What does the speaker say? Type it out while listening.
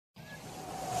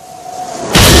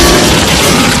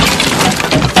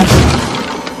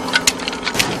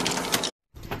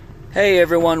Hey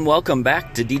everyone, welcome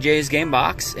back to DJ's Game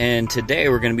Box, and today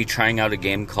we're going to be trying out a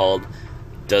game called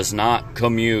Does Not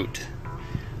Commute.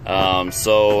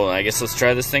 So I guess let's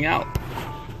try this thing out.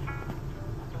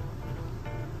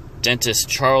 Dentist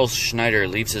Charles Schneider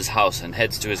leaves his house and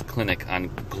heads to his clinic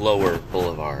on Glower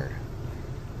Boulevard.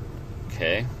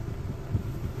 Okay.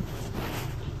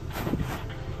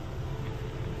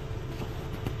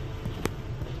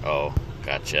 Oh,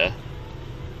 gotcha.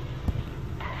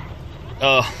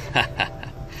 Oh,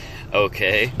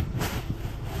 okay.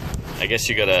 I guess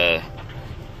you gotta...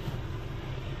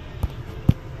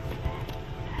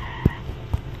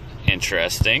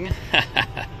 Interesting.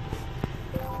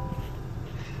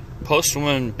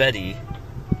 Postwoman Betty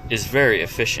is very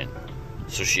efficient,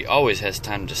 so she always has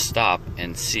time to stop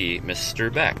and see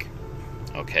Mr. Beck.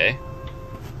 Okay.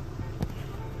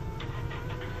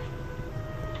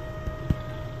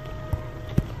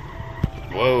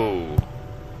 Whoa.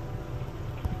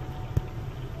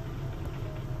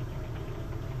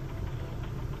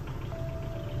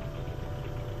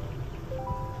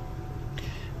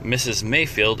 Mrs.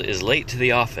 Mayfield is late to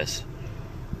the office.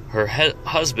 Her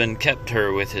husband kept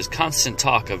her with his constant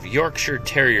talk of Yorkshire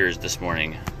Terriers this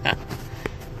morning.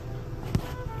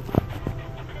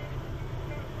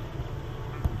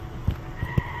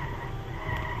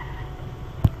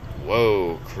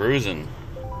 Whoa, cruising.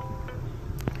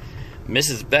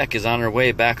 Mrs. Beck is on her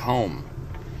way back home.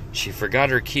 She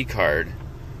forgot her key card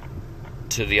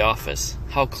to the office.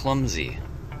 How clumsy.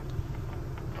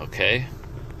 Okay.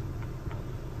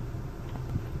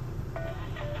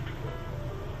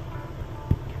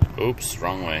 Oops,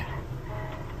 wrong way.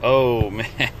 Oh, man.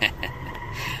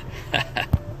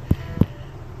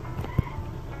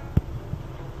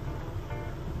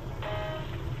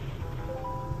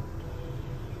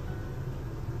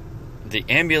 The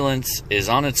ambulance is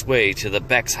on its way to the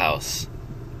Beck's house.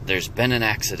 There's been an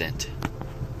accident.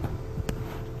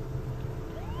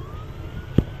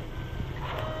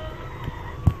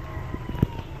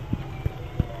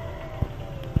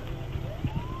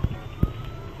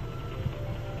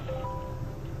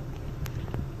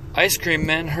 Ice Cream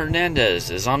Man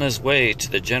Hernandez is on his way to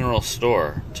the general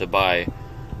store to buy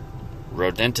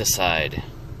rodenticide.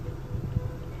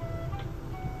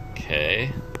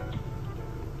 Okay.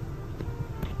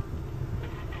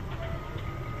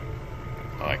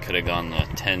 Oh, I could have gone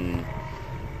the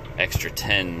extra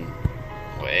 10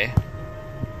 way.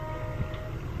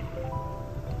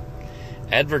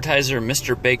 Advertiser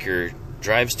Mr. Baker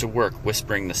drives to work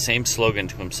whispering the same slogan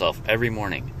to himself every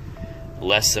morning.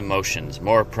 Less emotions,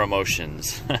 more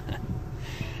promotions.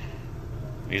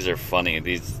 These are funny,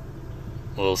 these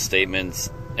little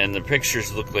statements. And the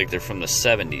pictures look like they're from the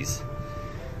 70s.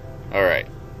 Alright.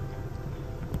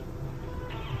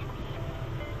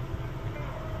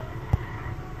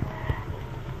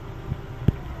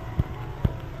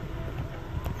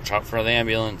 Watch out for the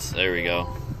ambulance. There we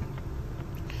go.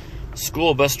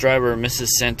 School bus driver Mrs.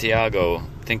 Santiago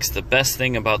thinks the best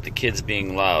thing about the kids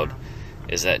being loud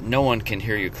is that no one can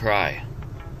hear you cry.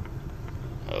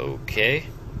 Okay.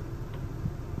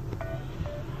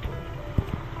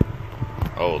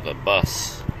 Oh, the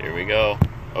bus. Here we go.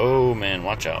 Oh, man,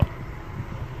 watch out.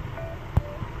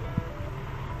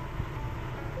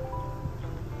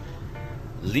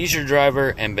 Leisure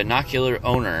driver and binocular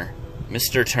owner,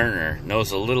 Mr. Turner,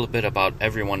 knows a little bit about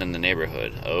everyone in the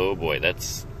neighborhood. Oh, boy,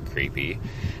 that's creepy.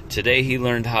 Today he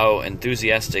learned how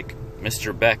enthusiastic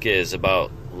Mr. Beck is about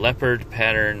leopard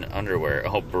pattern underwear.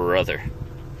 Oh, brother.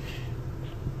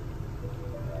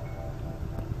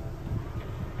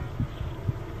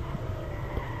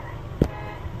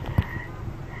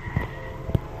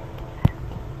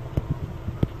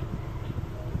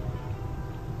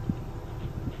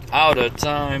 Out of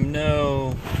time,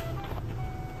 no.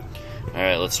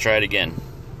 Alright, let's try it again.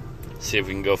 See if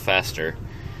we can go faster.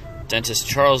 Dentist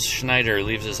Charles Schneider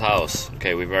leaves his house.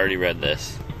 Okay, we've already read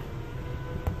this.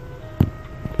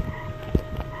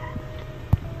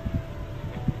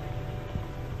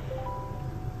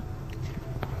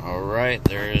 Alright,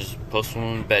 there's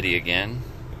Postwoman Betty again.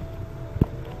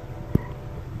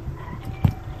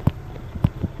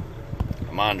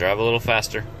 Come on, drive a little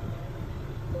faster.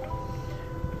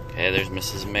 Okay, there's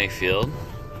Mrs. Mayfield.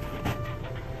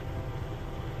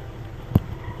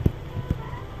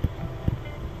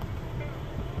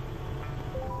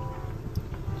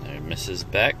 There's Mrs.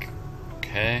 Beck.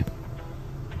 Okay.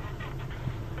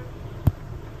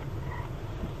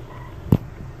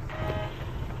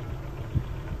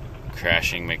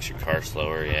 Crashing makes your car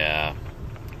slower, yeah.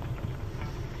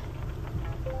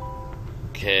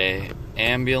 Okay,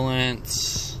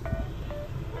 ambulance.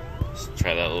 Let's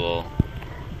try that little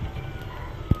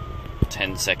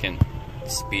 10-second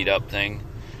speed up thing.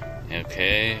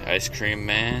 Okay, ice cream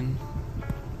man.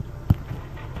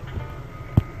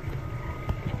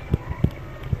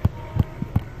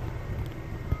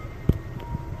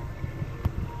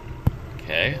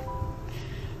 Okay.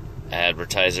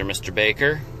 Advertiser Mr.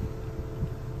 Baker.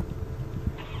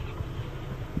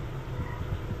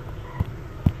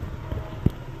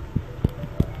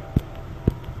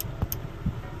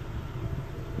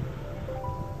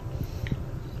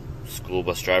 School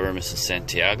bus driver Mrs.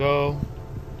 Santiago.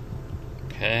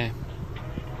 Okay.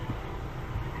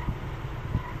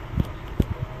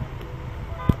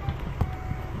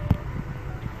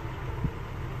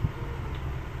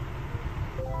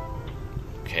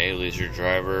 Okay, leisure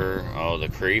driver. Oh, the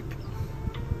creep.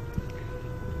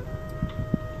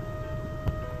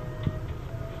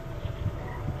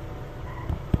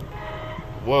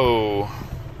 Whoa.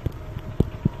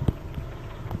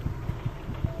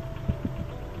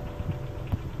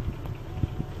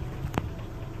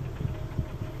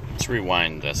 Let's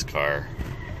rewind this car.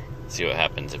 See what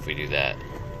happens if we do that.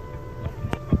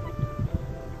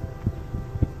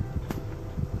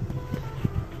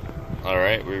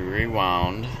 Alright, we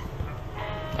rewound.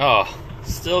 Oh,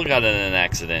 still got in an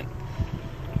accident.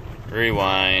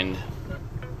 Rewind.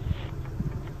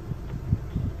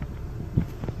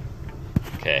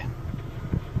 Okay.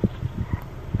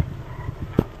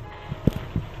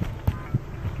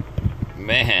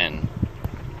 Man.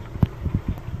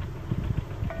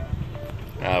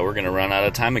 We're gonna run out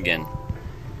of time again.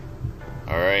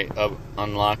 Alright,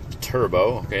 unlocked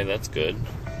turbo. Okay, that's good.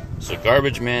 So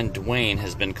Garbage Man Dwayne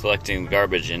has been collecting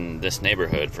garbage in this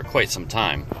neighborhood for quite some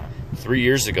time. 3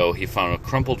 years ago, he found a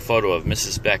crumpled photo of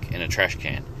Mrs. Beck in a trash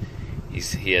can.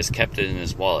 He has kept it in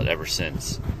his wallet ever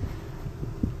since.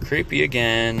 Creepy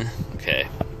again. Okay.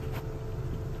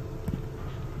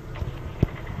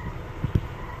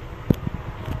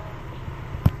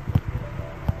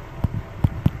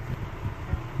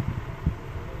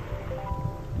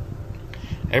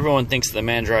 Everyone thinks the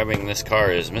man driving this car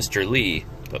is Mr. Lee,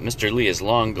 but Mr. Lee is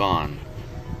long gone.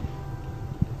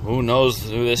 Who knows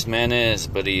who this man is,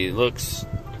 but he looks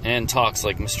and talks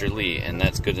like Mr. Lee, and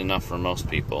that's good enough for most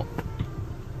people.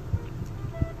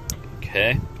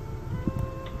 Okay.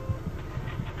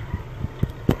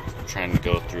 Trying to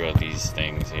go through these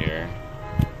things here.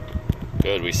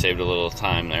 Good, we saved a little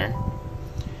time there.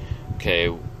 Okay,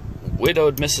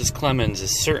 widowed Mrs. Clemens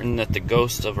is certain that the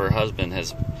ghost of her husband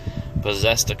has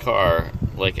possessed a car.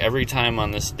 Like every time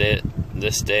on this day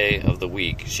of the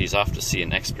week, she's off to see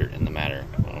an expert in the matter.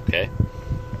 Okay.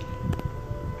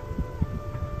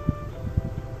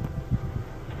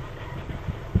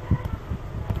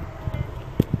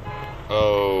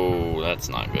 Oh, that's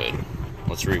not good.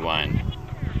 Let's rewind.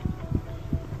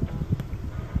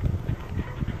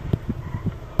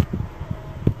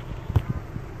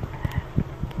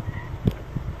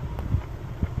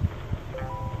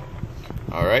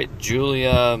 Alright,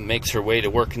 Julia makes her way to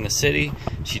work in the city.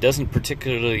 She doesn't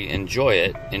particularly enjoy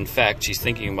it. In fact, she's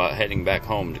thinking about heading back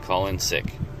home to call in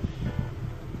sick.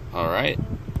 Alright.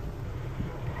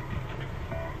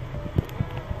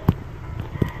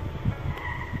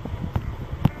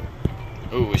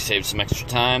 Ooh, we saved some extra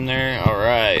time there.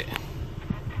 Alright.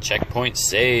 Checkpoint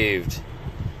saved.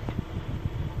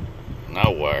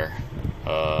 Now where?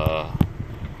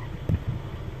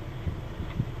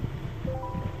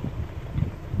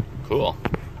 Cool.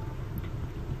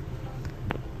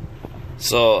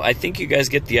 So I think you guys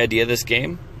get the idea of this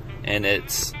game, and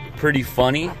it's pretty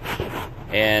funny,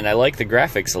 and I like the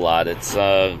graphics a lot. It's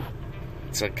a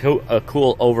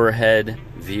cool overhead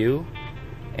view,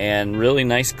 and really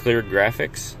nice clear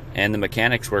graphics, and the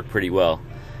mechanics work pretty well.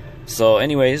 So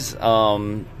anyways,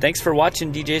 thanks for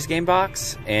watching DJ's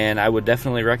Gamebox, and I would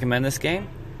definitely recommend this game,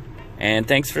 and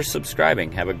thanks for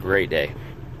subscribing. Have a great day.